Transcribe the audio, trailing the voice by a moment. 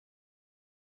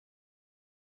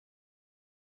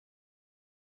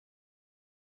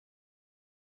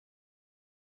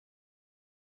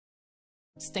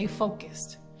Stay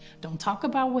focused. Don't talk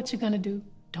about what you're going to do.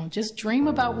 Don't just dream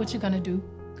about what you're going to do.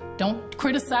 Don't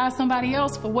criticize somebody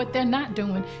else for what they're not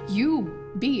doing. You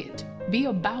be it. Be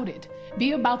about it.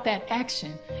 Be about that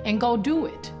action and go do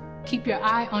it. Keep your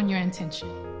eye on your intention.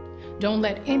 Don't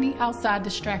let any outside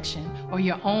distraction or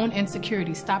your own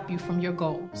insecurity stop you from your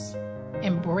goals.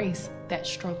 Embrace that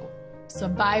struggle.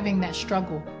 Surviving that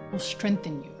struggle will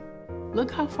strengthen you.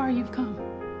 Look how far you've come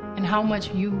and how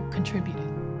much you contributed.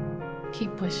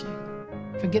 Keep pushing.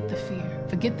 Forget the fear.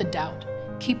 Forget the doubt.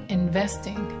 Keep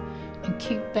investing and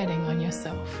keep betting on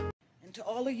yourself. And to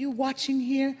all of you watching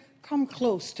here, come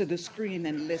close to the screen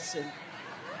and listen.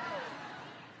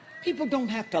 People don't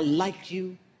have to like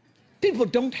you. People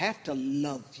don't have to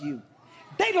love you.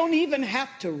 They don't even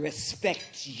have to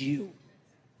respect you.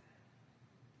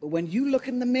 But when you look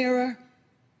in the mirror,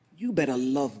 you better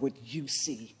love what you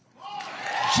see.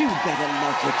 You better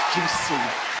love what you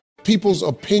see. People's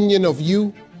opinion of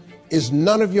you is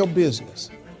none of your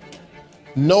business,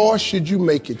 nor should you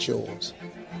make it yours.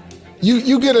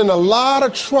 You get in a lot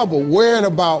of trouble worrying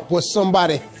about what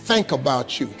somebody think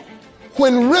about you,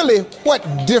 when really, what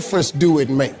difference do it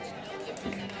make?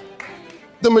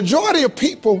 The majority of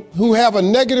people who have a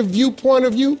negative viewpoint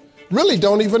of you really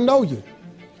don't even know you.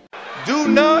 Do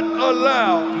not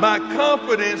allow my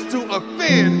confidence to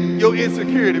offend your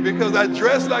insecurity, because I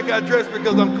dress like I dress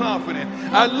because I'm confident.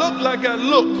 I look like I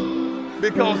look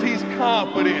because he's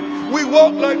confident. We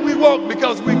walk like we walk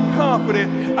because we're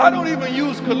confident. I don't even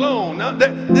use cologne. Now,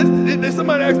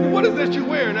 somebody asked me, what is that you're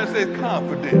wearing? I said,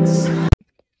 confidence.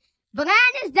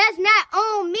 Blindness does not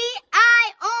own me,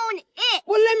 I own it.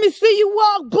 Well, let me see you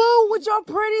walk, boo, with your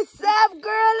pretty self,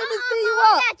 girl. Let me see you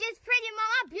walk. I'm not just pretty,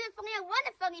 Mom. I'm beautifully and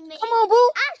wonderfully made. Come on,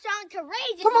 boo. I'm strong and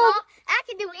courageous, Come on. Mom. I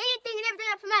can do anything and everything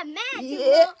I put my mind to,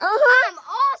 Yeah, Mom. I'm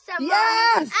awesome,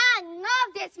 Yes. Mom. I love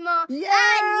this, Mom. Yes.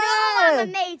 I know I'm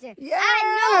amazing. Yes. I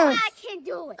know I can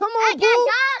do it. Come on, I got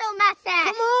boo. God on my side.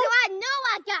 Come on. So I know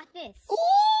I got this. Ooh.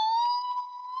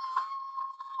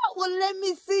 Well, let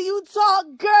me see you talk,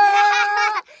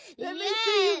 girl. Let me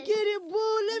see you get it,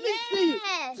 boo. Let me see you.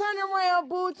 Turn around,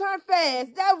 boo. Turn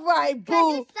fast. That's right, boo.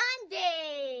 'Cause it's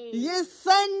Sunday. It's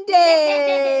Sunday.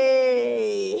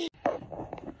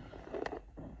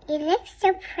 You look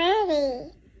so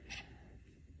pretty.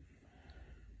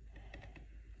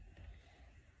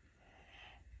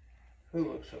 Who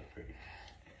looks so pretty?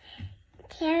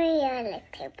 Terry, you look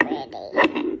so pretty.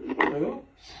 Who?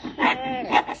 Terry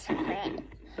looks so pretty.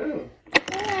 Who? You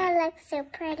look so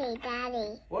pretty, Daddy.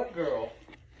 What girl?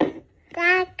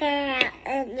 That girl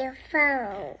on your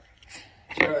phone.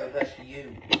 Charlie, that's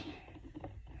you.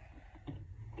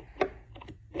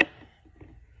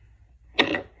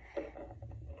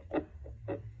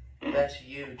 That's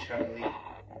you, Charlie.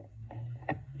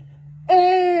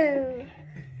 Ooh.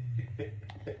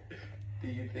 Do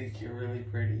you think you're really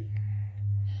pretty?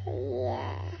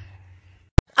 Yeah.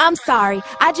 I'm sorry,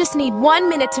 I just need 1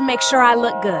 minute to make sure I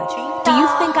look good. Do you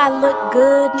think I look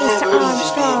good, Mr.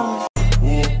 Armstrong?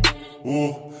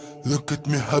 Look at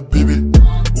me, habibi.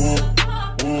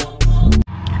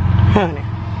 Honey,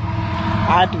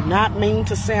 I do not mean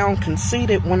to sound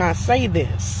conceited when I say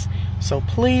this, so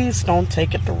please don't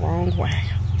take it the wrong way.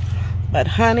 But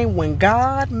honey, when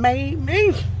God made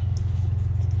me,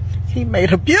 he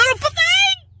made a beautiful thing.